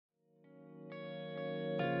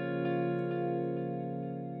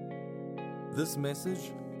This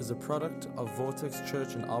message is a product of Vortex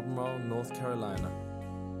Church in Albemarle, North Carolina.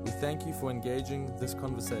 We thank you for engaging this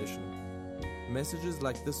conversation. Messages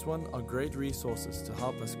like this one are great resources to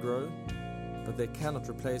help us grow, but they cannot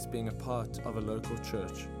replace being a part of a local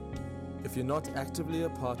church. If you're not actively a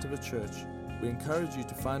part of a church, we encourage you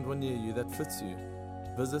to find one near you that fits you.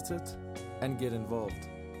 Visit it and get involved.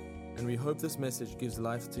 And we hope this message gives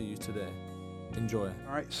life to you today. Enjoy.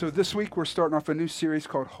 All right, so this week we're starting off a new series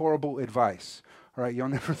called Horrible Advice. All right, y'all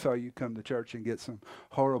never thought you'd come to church and get some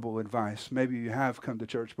horrible advice. Maybe you have come to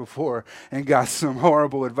church before and got some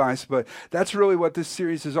horrible advice, but that's really what this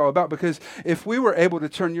series is all about, because if we were able to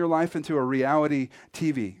turn your life into a reality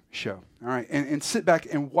TV show, all right, and sit back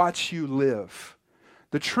and watch you live,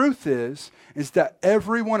 the truth is that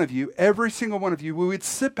every one of you, every single one of you, we would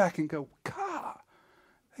sit back and go, God,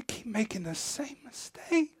 they keep making the same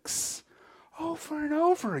mistakes over and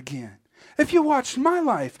over again. If you watched my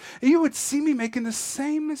life, you would see me making the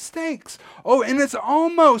same mistakes. Oh, and it's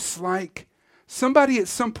almost like somebody at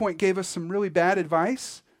some point gave us some really bad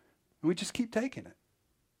advice, and we just keep taking it.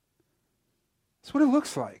 That's what it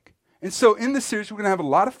looks like. And so in this series, we're going to have a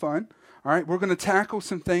lot of fun. All right, we're going to tackle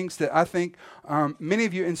some things that I think many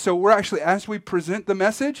of you, and so we're actually, as we present the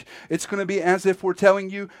message, it's going to be as if we're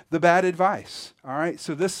telling you the bad advice. All right,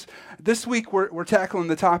 so this week we're tackling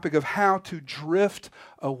the topic of how to drift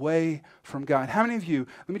away from God. How many of you,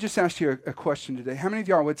 let me just ask you a question today. How many of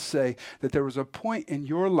y'all would say that there was a point in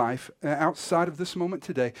your life outside of this moment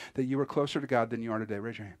today that you were closer to God than you are today?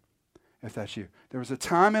 Raise your hand if that's you. There was a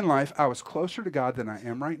time in life I was closer to God than I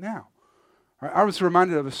am right now. I was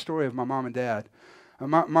reminded of a story of my mom and dad.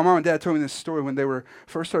 My mom and dad told me this story when they were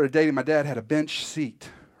first started dating. My dad had a bench seat,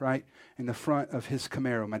 right, in the front of his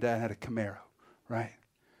Camaro. My dad had a Camaro, right?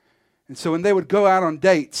 And so when they would go out on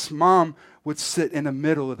dates, Mom would sit in the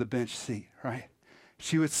middle of the bench seat, right?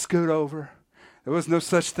 She would scoot over. There was no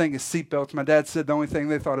such thing as seatbelts. My dad said the only thing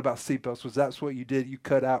they thought about seatbelts was that's what you did. You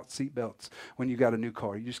cut out seatbelts when you got a new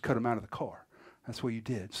car. You just cut them out of the car. That's what you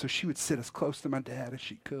did. So she would sit as close to my dad as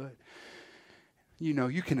she could. You know,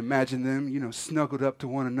 you can imagine them, snuggled up to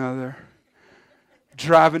one another,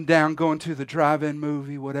 driving down, going to the drive-in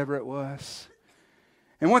movie, whatever it was.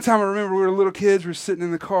 And one time I remember we were little kids, we were sitting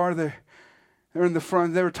in the car, they were in the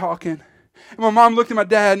front, they were talking. And my mom looked at my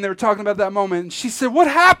dad and they were talking about that moment. And she said, "What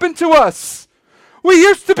happened to us? We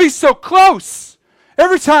used to be so close.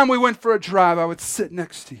 Every time we went for a drive, I would sit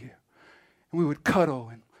next to you. And we would cuddle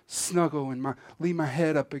and snuggle and lean my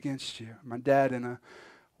head up against you." My dad, in a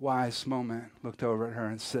wise moment, looked over at her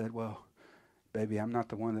and said, "Well, baby, I'm not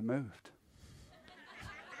the one that moved."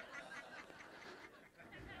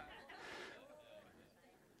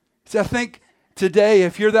 See, I think today,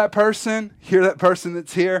 if you're that person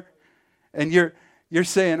that's here, and you're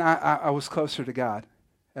saying, I was closer to God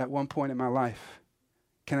at one point in my life.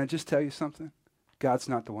 Can I just tell you something? God's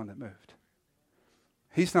not the one that moved.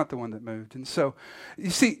 He's not the one that moved. And so, you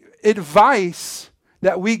see, advice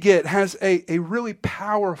that we get has a really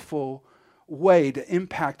powerful way to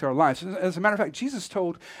impact our lives. As a matter of fact, Jesus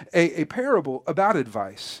told a parable about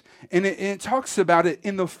advice. And it talks about it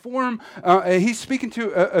in the form, he's speaking to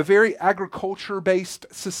a very agriculture-based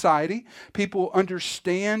society. People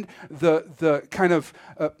understand the kind of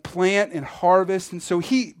plant and harvest. And so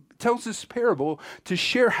he tells this parable to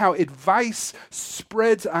share how advice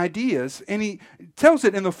spreads ideas, and he tells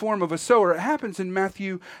it in the form of a sower. It happens in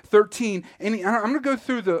Matthew 13, and I'm going to go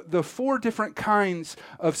through the four different kinds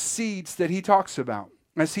of seeds that he talks about,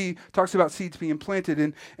 as he talks about seeds being planted.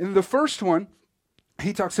 And in the first one,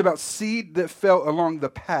 he talks about seed that fell along the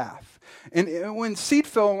path. And when seed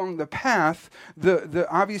fell along the path, the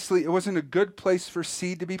obviously it wasn't a good place for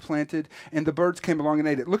seed to be planted, and the birds came along and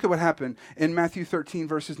ate it. Look at what happened in Matthew 13,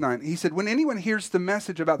 verses 9. He said, "When anyone hears the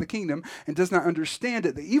message about the kingdom and does not understand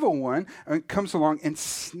it, the evil one comes along and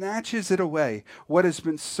snatches it away, what has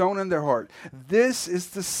been sown in their heart. This is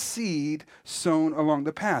the seed sown along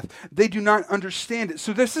the path. They do not understand it."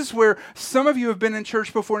 So this is where some of you have been in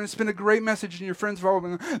church before, and it's been a great message, and your friends have all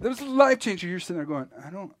been, "That was a life changer." You're sitting there going, "I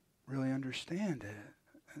don't really understand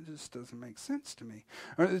it. It just doesn't make sense to me."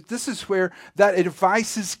 This is where that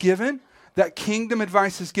advice is given, that kingdom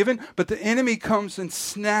advice is given, but the enemy comes and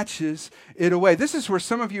snatches it away. This is where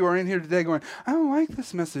some of you are in here today going, "I don't like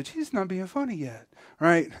this message. He's not being funny yet,"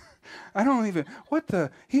 right? I don't even,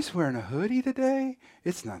 he's wearing a hoodie today?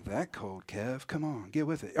 It's not that cold, Kev. Come on, get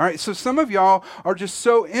with it. All right, so some of y'all are just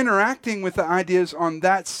so interacting with the ideas on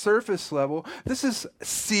that surface level. This is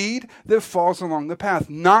seed that falls along the path,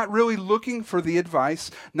 not really looking for the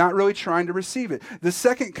advice, not really trying to receive it. The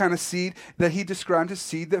second kind of seed that he described is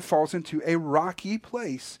seed that falls into a rocky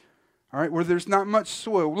place. All right, where there's not much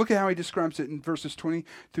soil. Look at how he describes it in verses 20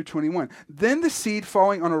 through 21. Then the seed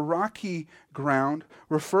falling on a rocky ground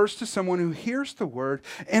refers to someone who hears the word,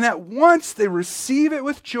 and at once they receive it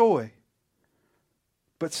with joy.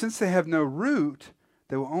 But since they have no root,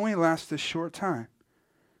 they will only last a short time.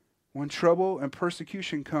 When trouble and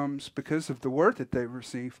persecution comes because of the word that they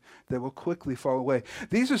receive, they will quickly fall away.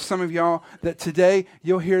 These are some of y'all that today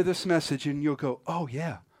you'll hear this message and you'll go, oh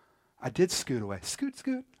yeah, I did scoot away. Scoot.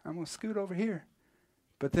 I'm going to scoot over here.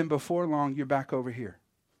 But then before long, you're back over here,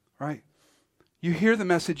 right? You hear the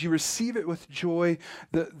message, you receive it with joy,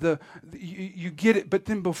 you get it, but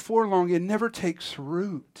then before long, it never takes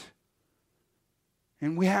root.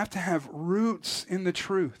 And we have to have roots in the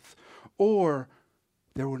truth, or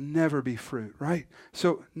there will never be fruit, right?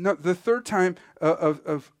 So the third time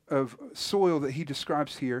of soil that he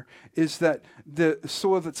describes here is that the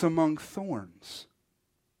soil that's among thorns.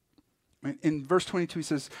 In verse 22, he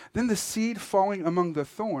says, then the seed falling among the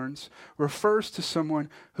thorns refers to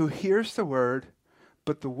someone who hears the word,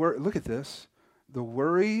 but look at this, the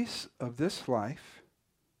worries of this life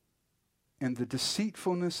and the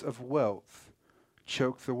deceitfulness of wealth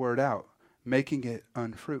choke the word out, making it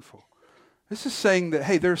unfruitful. This is saying that,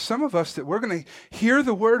 hey, there's some of us that we're going to hear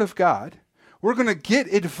the word of God, we're going to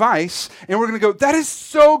get advice, and we're going to go, that is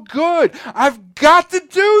so good, I've got to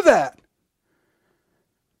do that.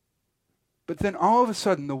 But then all of a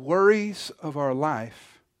sudden, the worries of our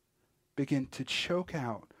life begin to choke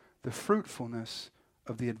out the fruitfulness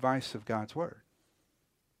of the advice of God's word.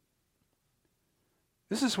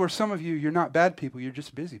 This is where some of you, you're not bad people, you're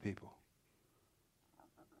just busy people.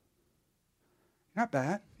 You're not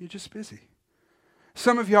bad, you're just busy.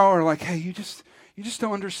 Some of y'all are like, hey, you just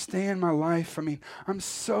don't understand my life. I mean, I'm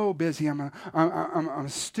so busy. I'm a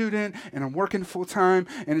student, and I'm working full time,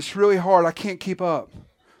 and it's really hard. I can't keep up.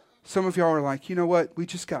 Some of y'all are like, you know what? We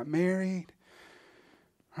just got married.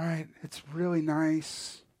 All right, it's really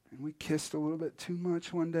nice. And we kissed a little bit too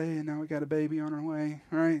much one day, and now we got a baby on our way.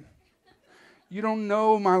 All right? You don't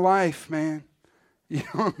know my life, man. You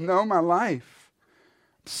don't know my life.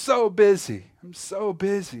 I'm so busy.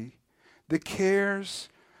 The cares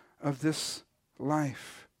of this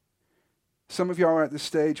life. Some of y'all are at the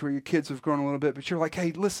stage where your kids have grown a little bit, but you're like,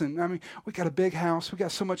 hey, listen, I mean, we got a big house. We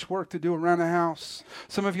got so much work to do around the house.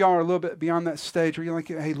 Some of y'all are a little bit beyond that stage where you're like,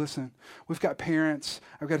 hey, listen, we've got parents.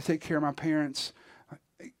 I've got to take care of my parents.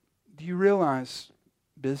 Do you realize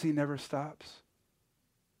busy never stops?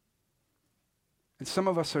 And some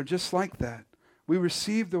of us are just like that. We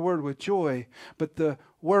receive the word with joy, but the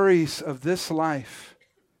worries of this life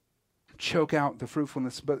choke out the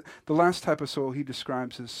fruitfulness. But the last type of soil he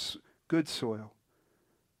describes is good soil.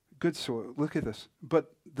 Good soil. Look at this.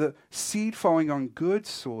 But the seed falling on good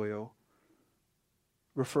soil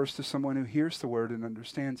refers to someone who hears the word and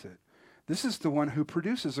understands it. This is the one who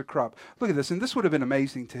produces a crop. Look at this. And this would have been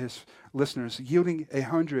amazing to his listeners, yielding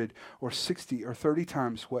 100 or 60 or 30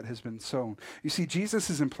 times what has been sown. You see, Jesus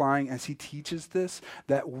is implying as he teaches this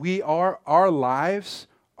that our lives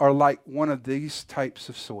are like one of these types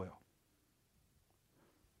of soil.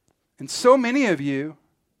 And so many of you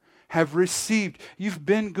have received, you've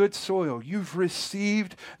been good soil. You've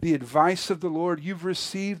received the advice of the Lord. You've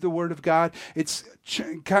received the word of God. It's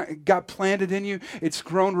got planted in you. It's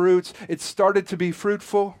grown roots. It's started to be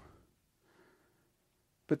fruitful.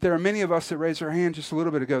 But there are many of us that raised our hand just a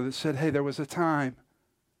little bit ago that said, hey, there was a time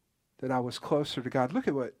that I was closer to God. Look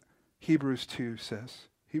at what Hebrews 2 says.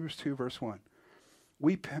 Hebrews 2 verse 1.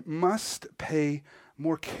 We must pay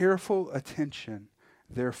more careful attention,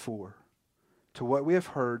 therefore, to what we have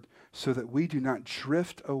heard, so that we do not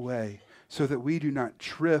drift away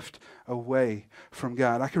from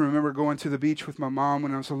God. I can remember going to the beach with my mom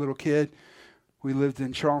when I was a little kid. We lived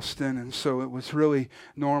in Charleston, and so it was really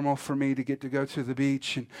normal for me to get to go to the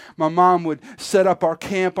beach. And my mom would set up our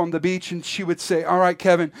camp on the beach, and she would say, all right,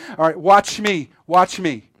 Kevin, all right, watch me.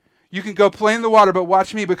 You can go play in the water, but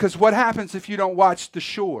watch me, because what happens if you don't watch the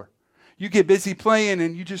shore? You get busy playing,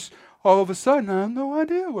 and you just all of a sudden, I have no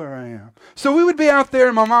idea where I am. So we would be out there,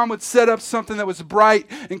 and my mom would set up something that was bright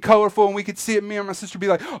and colorful, and we could see it. Me and my sister would be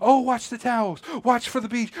like, oh, watch the towels. Watch for the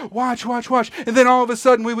beach. Watch. And then all of a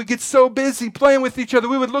sudden, we would get so busy playing with each other,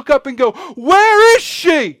 we would look up and go, where is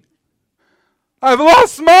she? I've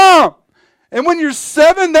lost Mom. And when you're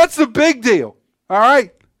 7, that's a big deal. All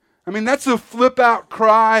right? I mean, that's a flip-out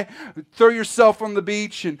cry. Throw yourself on the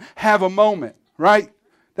beach and have a moment, right?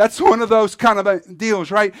 That's one of those kind of deals,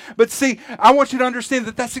 right? But see, I want you to understand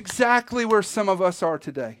that that's exactly where some of us are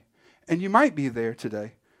today. And you might be there today.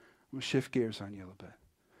 I'm going to shift gears on you a little bit.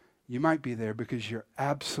 You might be there because you're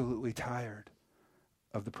absolutely tired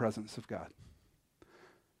of the presence of God.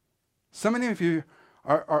 So many of you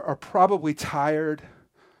are probably tired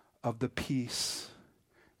of the peace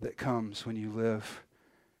that comes when you live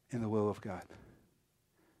in the will of God.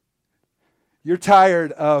 You're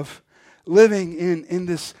tired of living in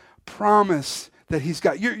this promise that He's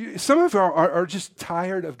got. Some of you are just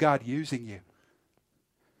tired of God using you.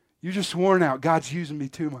 You're just worn out. God's using me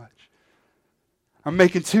too much. I'm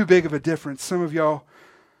making too big of a difference. Some of y'all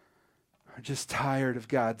are just tired of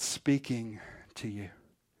God speaking to you.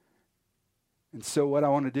 And so what I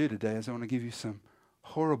want to do today is I want to give you some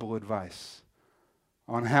horrible advice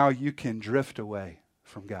on how you can drift away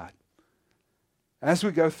from God. As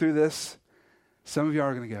we go through this, some of y'all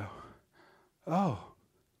are going to go, oh,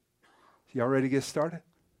 y'all ready to get started?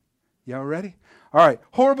 Y'all ready? All right,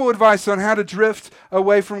 horrible advice on how to drift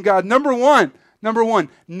away from God. Number one,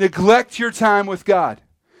 neglect your time with God.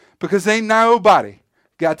 Because ain't nobody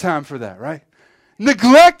got time for that, right?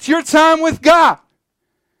 Neglect your time with God.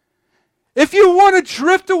 If you want to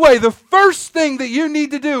drift away, the first thing that you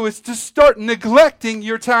need to do is to start neglecting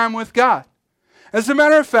your time with God. As a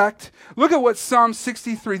matter of fact, look at what Psalm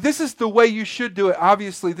 63, this is the way you should do it.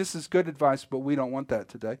 Obviously, this is good advice, but we don't want that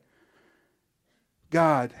today.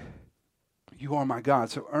 God, you are my God,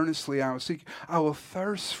 so earnestly I will seek you. I will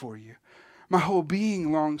thirst for you. My whole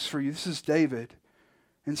being longs for you. This is David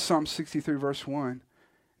in Psalm 63, verse 1.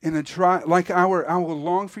 I will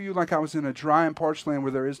long for you like I was in a dry and parched land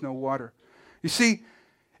where there is no water. You see,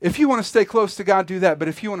 if you want to stay close to God, do that. But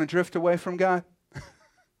if you want to drift away from God,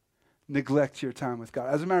 neglect your time with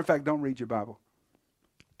God. As a matter of fact, don't read your Bible.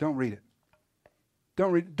 Don't read it.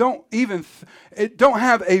 Don't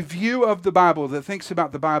have a view of the Bible that thinks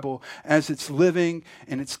about the Bible as it's living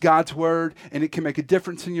and it's God's word and it can make a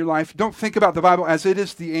difference in your life. Don't think about the Bible as it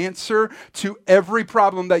is the answer to every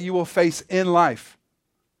problem that you will face in life.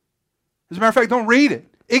 As a matter of fact, don't read it.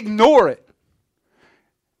 Ignore it.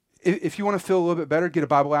 If you want to feel a little bit better, get a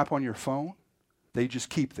Bible app on your phone that you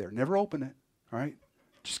just keep there. Never open it, all right?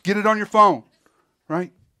 Just get it on your phone,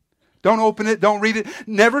 right? Don't open it. Don't read it.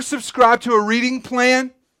 Never subscribe to a reading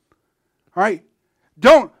plan, all right?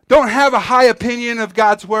 Don't have a high opinion of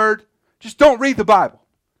God's word. Just don't read the Bible.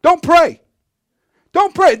 Don't pray.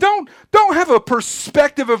 Don't pray. Don't have a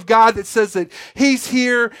perspective of God that says that He's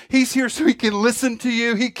here so He can listen to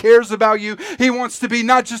you. He cares about you. He wants to be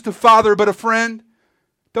not just a father, but a friend.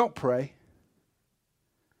 Don't pray.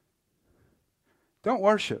 Don't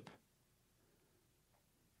worship.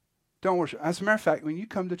 Don't worship. As a matter of fact, when you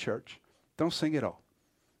come to church, don't sing at all.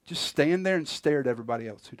 Just stand there and stare at everybody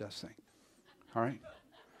else who does sing. All right?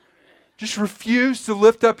 Just refuse to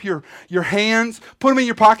lift up your hands. Put them in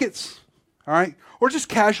your pockets. All right? Or just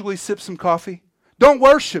casually sip some coffee. Don't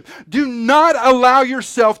worship. Do not allow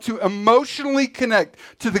yourself to emotionally connect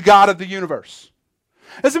to the God of the universe.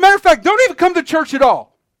 As a matter of fact, don't even come to church at all.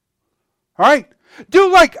 All right?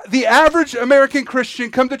 Do like the average American Christian,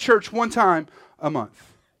 come to church one time a month.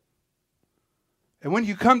 And when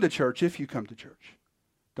you come to church, if you come to church,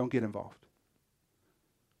 don't get involved.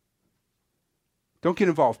 Don't get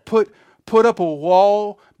involved. Put up a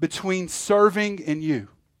wall between serving and you.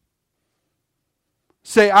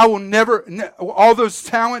 Say, I will never, all those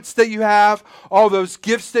talents that you have, all those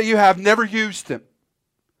gifts that you have, never use them.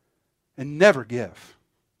 And never give.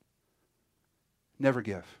 Never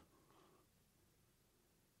give.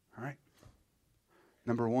 All right?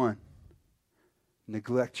 Number one,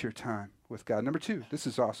 neglect your time with God. Number two, this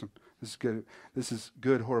is awesome. This is good. This is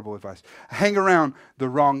good, horrible advice. Hang around the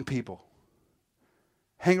wrong people.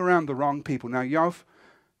 Hang around the wrong people. Now, y'all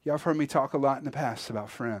have heard me talk a lot in the past about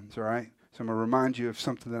friends, all right? So I'm going to remind you of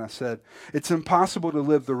something that I said. It's impossible to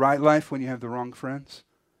live the right life when you have the wrong friends.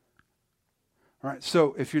 All right?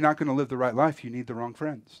 So if you're not going to live the right life, you need the wrong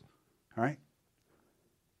friends. All right?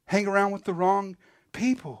 Hang around with the wrong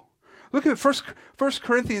people. Look at 1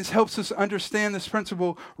 Corinthians helps us understand this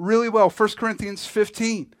principle really well. 1 Corinthians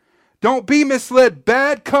 15. Don't be misled.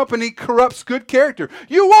 Bad company corrupts good character.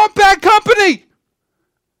 You want bad company.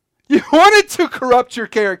 You want it to corrupt your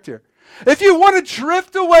character. If you want to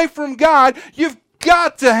drift away from God, you've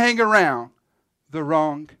got to hang around the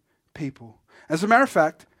wrong people. As a matter of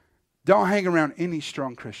fact, don't hang around any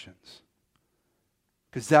strong Christians,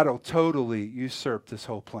 because that'll totally usurp this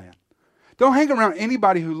whole plan. Don't hang around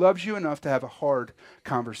anybody who loves you enough to have a hard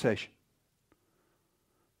conversation.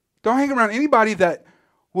 Don't hang around anybody that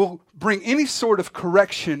will bring any sort of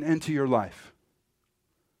correction into your life.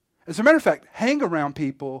 As a matter of fact, hang around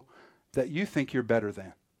people that you think you're better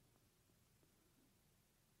than.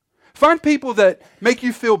 Find people that make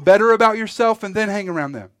you feel better about yourself and then hang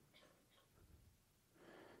around them.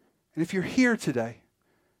 And if you're here today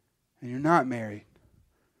and you're not married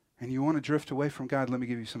and you want to drift away from God, let me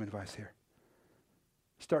give you some advice here.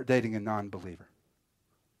 Start dating a non-believer.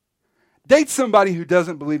 Date somebody who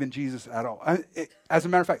doesn't believe in Jesus at all. As a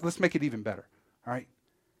matter of fact, let's make it even better. All right?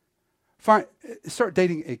 Start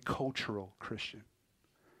dating a cultural Christian.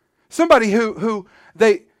 Somebody who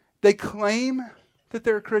they claim that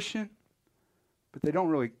they're a Christian, but they don't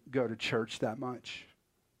really go to church that much.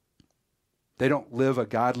 They don't live a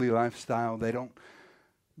godly lifestyle. They don't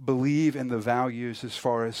believe in the values as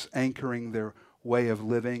far as anchoring their way of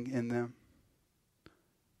living in them.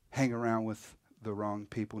 Hang around with the wrong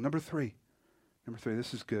people. Number three,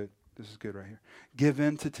 this is good. This is good right here. Give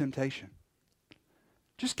in to temptation.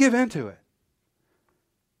 Just give in to it.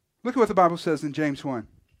 Look at what the Bible says in James 1.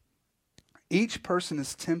 Each person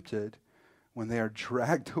is tempted when they are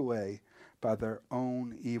dragged away by their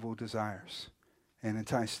own evil desires and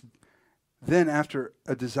enticed. Then after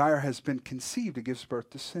a desire has been conceived, it gives birth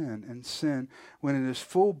to sin. And sin, when it is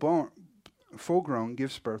full grown,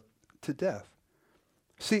 gives birth to death.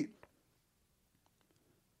 See,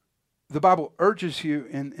 the Bible urges you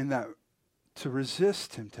in that to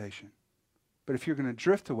resist temptation. But if you're going to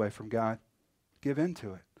drift away from God, give in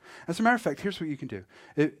to it. As a matter of fact, here's what you can do.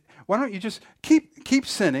 Why don't you just keep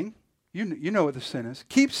sinning? You know what the sin is.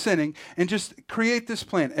 Keep sinning and just create this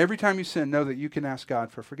plan. Every time you sin, know that you can ask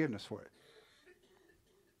God for forgiveness for it.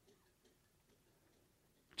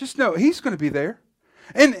 Just know He's going to be there.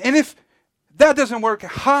 And if that doesn't work,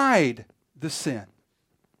 hide the sin.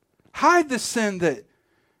 Hide the sin that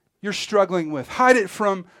you're struggling with. Hide it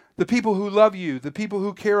from the people who love you, the people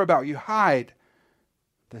who care about you. Hide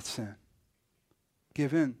that sin.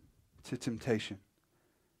 Give in to temptation.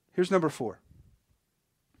 Here's number 4.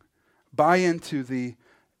 Buy into the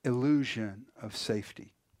illusion of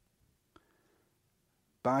safety.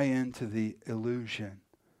 Buy into the illusion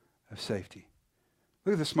of safety.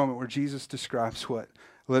 Look at this moment where Jesus describes what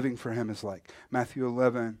living for Him is like. Matthew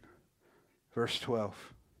 11, verse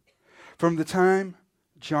 12. From the time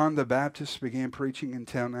John the Baptist began preaching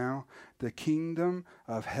until now, the kingdom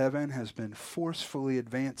of heaven has been forcefully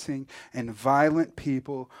advancing and violent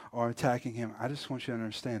people are attacking Him. I just want you to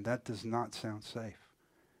understand, that does not sound safe.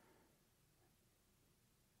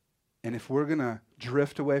 And if we're going to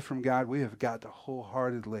drift away from God, we have got to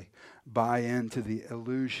wholeheartedly buy into the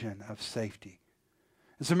illusion of safety.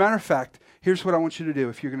 As a matter of fact, here's what I want you to do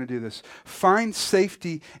if you're going to do this. Find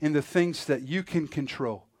safety in the things that you can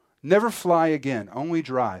control. Never fly again, only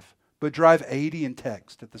drive. But drive 80 and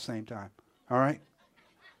text at the same time. All right?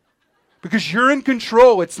 Because you're in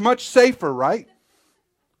control. It's much safer, right?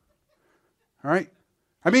 All right?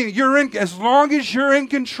 I mean, as long as you're in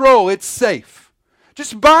control, it's safe.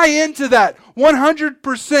 Just buy into that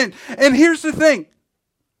 100%. And here's the thing.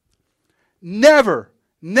 Never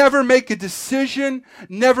make a decision,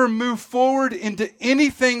 never move forward into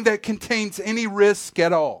anything that contains any risk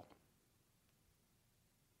at all.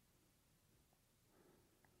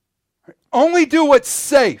 Only do what's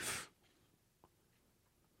safe.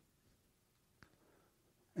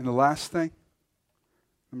 And the last thing,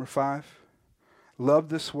 number 5, love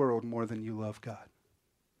this world more than you love God.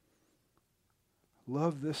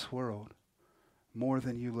 Love this world more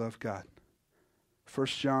than you love God. 1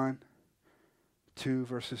 John 2,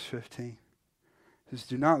 verses 15. Says,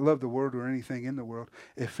 do not love the world or anything in the world.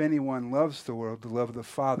 If anyone loves the world, the love of the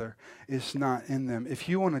Father is not in them. If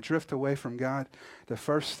you want to drift away from God, the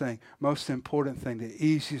first thing, most important thing, the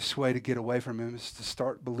easiest way to get away from Him is to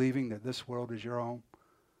start believing that this world is your home.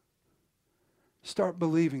 Start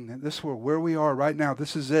believing that this world, where we are right now,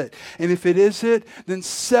 this is it. And if it is it, then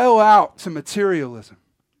sell out to materialism.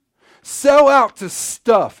 Sell out to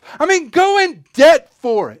stuff. I mean, go in debt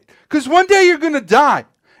for it. Because one day you're going to die.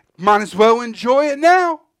 Might as well enjoy it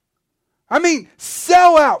now. I mean,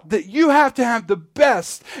 sell out that you have to have the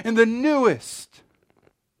best and the newest.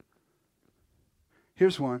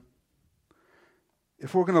 Here's one.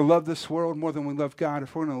 If we're going to love this world more than we love God,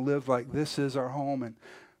 if we're going to live like this is our home and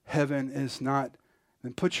heaven is not,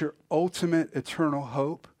 then put your ultimate eternal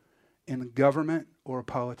hope in a government or a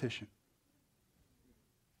politician.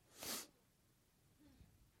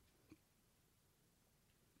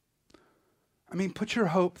 I mean, put your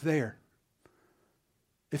hope there.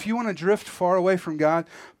 If you want to drift far away from God,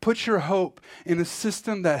 put your hope in a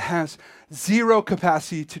system that has zero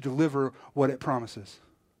capacity to deliver what it promises.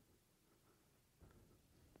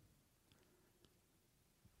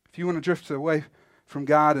 If you want to drift away from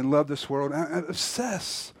God and love this world,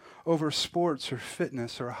 obsess over sports or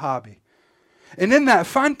fitness or a hobby. And in that,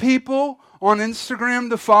 find people on Instagram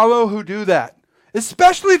to follow who do that.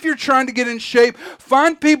 Especially if you're trying to get in shape,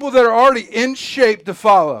 find people that are already in shape to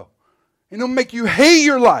follow. And it'll make you hate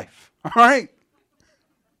your life. All right?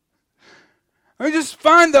 I mean, just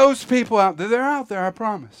find those people out there. They're out there, I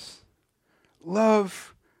promise.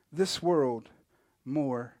 Love this world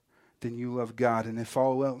more than you love God. And if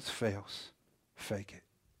all else fails, fake it.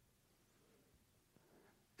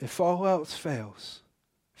 If all else fails,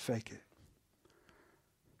 fake it.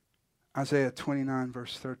 Isaiah 29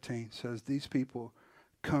 verse 13 says, these people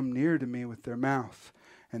come near to me with their mouth,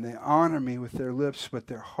 and they honor me with their lips, but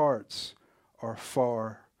their hearts are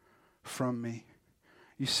far from me.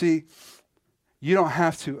 You see, you don't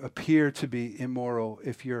have to appear to be immoral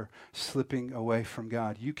if you're slipping away from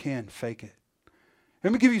God. You can fake it.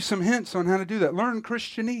 Let me give you some hints on how to do that. Learn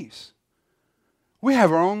Christianese. We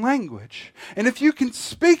have our own language. And if you can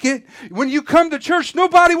speak it, when you come to church,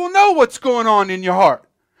 nobody will know what's going on in your heart.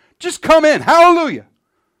 Just come in. Hallelujah.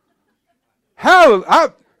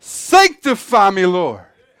 Hallelujah. Sanctify me, Lord.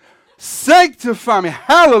 Sanctify me.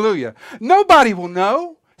 Hallelujah. Nobody will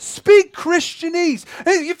know. Speak Christianese.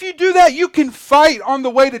 If you do that, you can fight on the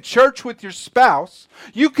way to church with your spouse.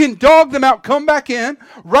 You can dog them out, come back in,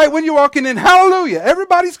 right when you're walking in. Hallelujah.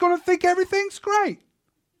 Everybody's going to think everything's great.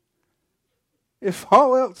 If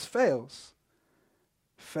all else fails,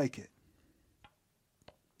 fake it.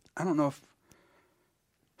 I don't know if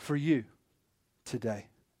for you today,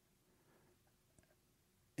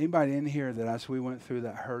 anybody in here that as we went through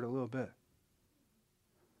that hurt a little bit?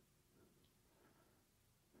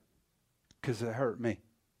 Because it hurt me.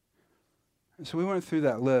 And so we went through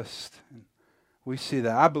that list, and we see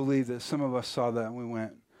that. I believe that some of us saw that and we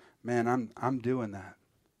went, man, I'm doing that.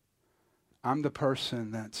 I'm the person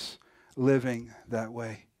that's living that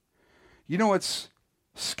way. You know what's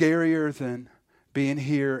scarier than being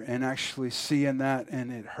here and actually seeing that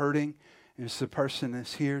and it hurting? Is the person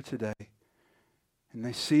that's here today and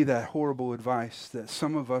they see that horrible advice that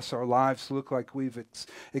some of us, our lives look like we've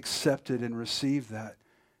accepted and received that.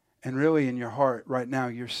 And really in your heart right now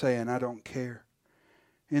you're saying, I don't care.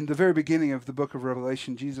 In the very beginning of the book of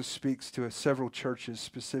Revelation, Jesus speaks to several churches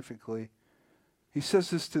specifically. He says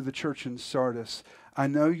this to the church in Sardis. I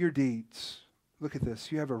know your deeds. Look at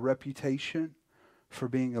this. You have a reputation for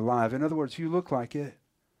being alive. In other words, you look like it.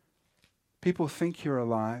 People think you're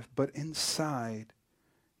alive, but inside,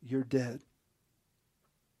 you're dead.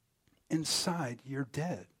 Inside, you're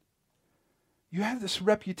dead. You have this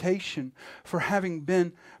reputation for having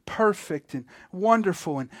been perfect and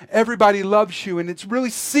wonderful, and everybody loves you, and it really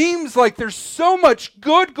seems like there's so much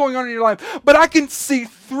good going on in your life, but I can see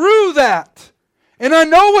through that, and I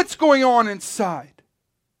know what's going on inside.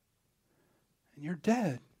 And you're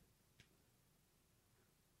dead.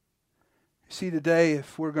 See, today,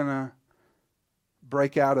 if we're going to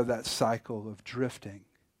break out of that cycle of drifting,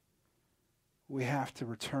 we have to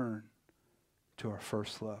return to our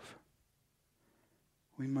first love.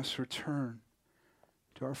 We must return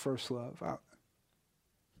to our first love. I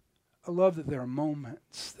love that there are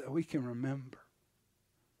moments that we can remember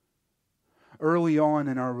early on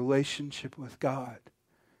in our relationship with God,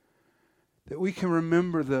 that we can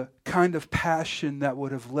remember the kind of passion that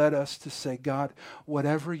would have led us to say, God,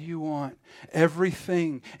 whatever you want,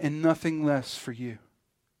 everything and nothing less for you.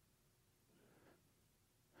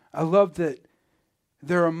 I love that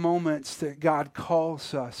there are moments that God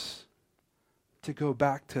calls us to go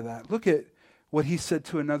back to that. Look at what he said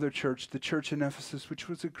to another church, the church in Ephesus, which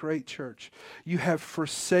was a great church. You have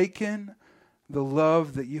forsaken the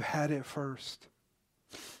love that you had at first.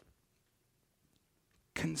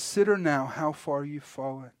 Consider now how far you've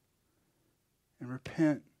fallen, and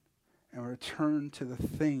repent and return to the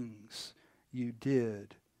things you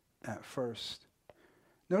did at first.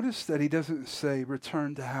 Notice that he doesn't say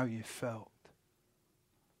return to how you felt.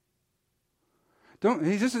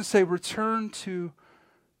 He doesn't say return to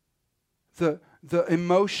the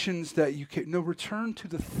emotions that you can. No, return to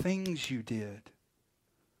the things you did.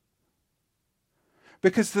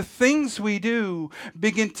 Because the things we do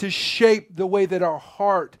begin to shape the way that our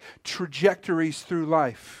heart trajectories through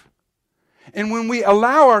life. And when we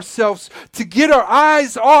allow ourselves to get our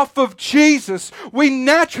eyes off of Jesus, we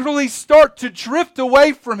naturally start to drift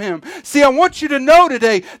away from Him. See, I want you to know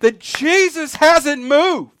today that Jesus hasn't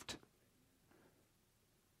moved.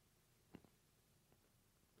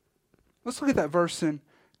 Let's look at that verse in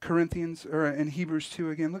Hebrews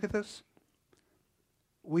 2 again. Look at this.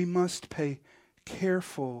 We must pay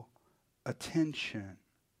careful attention.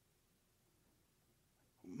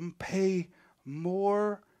 Pay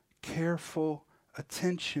more careful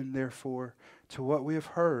attention, therefore, to what we have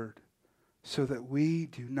heard, so that we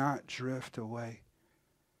do not drift away.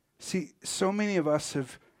 See, so many of us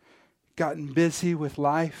have gotten busy with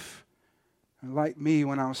life. And like me,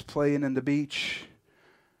 when I was playing in the beach,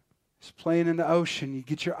 It's playing in the ocean. You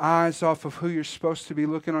get your eyes off of who you're supposed to be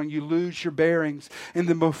looking on. You lose your bearings. And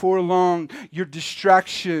then before long, your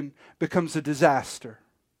distraction becomes a disaster.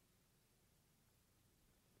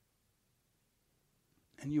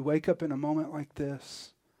 And you wake up in a moment like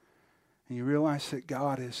this, and you realize that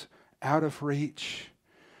God is out of reach.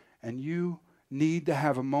 And you need to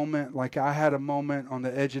have a moment like I had a moment on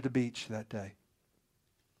the edge of the beach that day.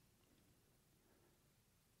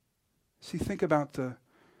 See, think about the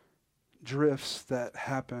drifts that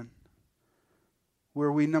happen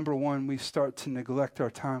where we, number one, we start to neglect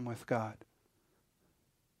our time with God.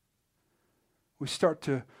 We start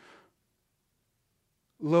to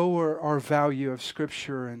lower our value of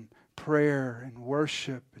Scripture and prayer and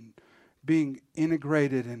worship and being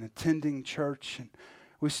integrated and attending church. And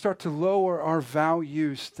we start to lower our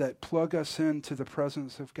values that plug us into the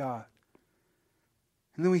presence of God.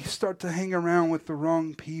 And then we start to hang around with the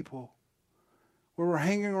wrong people. Where we're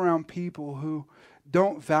hanging around people who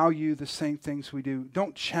don't value the same things we do,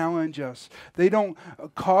 don't challenge us. They don't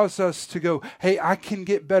cause us to go, hey, I can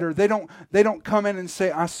get better. They don't come in and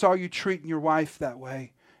say, I saw you treating your wife that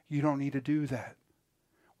way. You don't need to do that.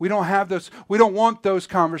 We don't have those. We don't want those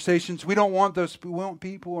conversations. We don't want those. We want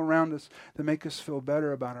people around us that make us feel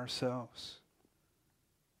better about ourselves.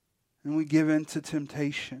 And we give in to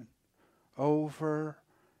temptation over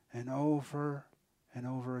and over and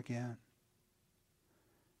over again.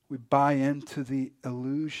 We buy into the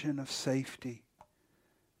illusion of safety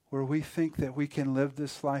where we think that we can live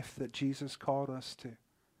this life that Jesus called us to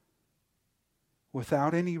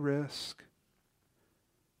without any risk,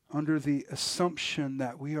 under the assumption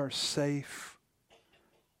that we are safe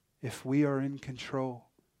if we are in control.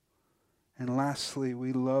 And lastly,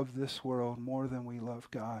 we love this world more than we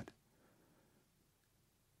love God.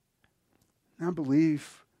 And I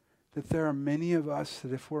believe that there are many of us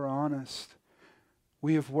that, if we're honest,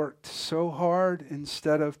 we have worked so hard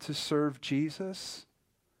instead of to serve Jesus.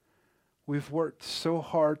 We've worked so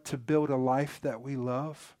hard to build a life that we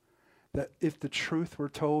love that if the truth were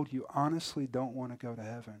told, you honestly don't want to go to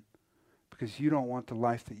heaven because you don't want the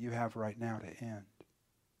life that you have right now to end.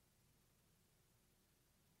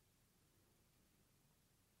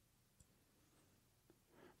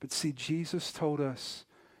 But see, Jesus told us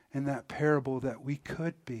in that parable that we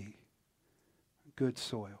could be good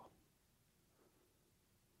soil.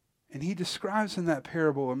 And he describes in that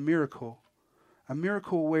parable a miracle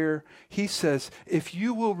where he says, if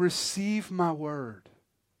you will receive my word,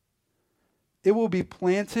 it will be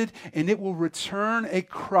planted and it will return a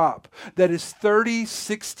crop that is 30,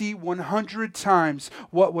 60, 100 times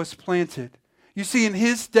what was planted. You see, in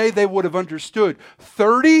his day, they would have understood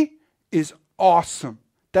 30 is awesome.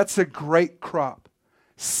 That's a great crop.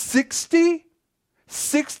 60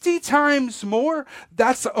 times more,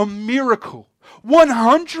 that's a miracle.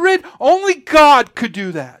 100, only God could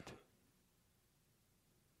do that.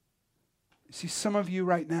 See, some of you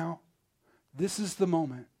right now, this is the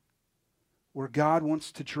moment where God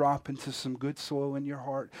wants to drop into some good soil in your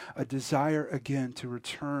heart, a desire again to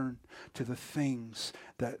return to the things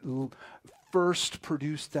that first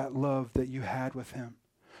produced that love that you had with Him,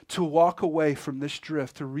 to walk away from this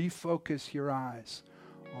drift, to refocus your eyes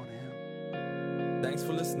on Him. Thanks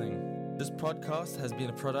for listening. This podcast has been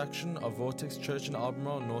a production of Vortex Church in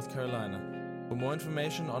Albemarle, North Carolina. For more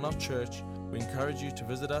information on our church, we encourage you to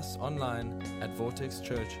visit us online at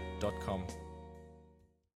vortexchurch.com.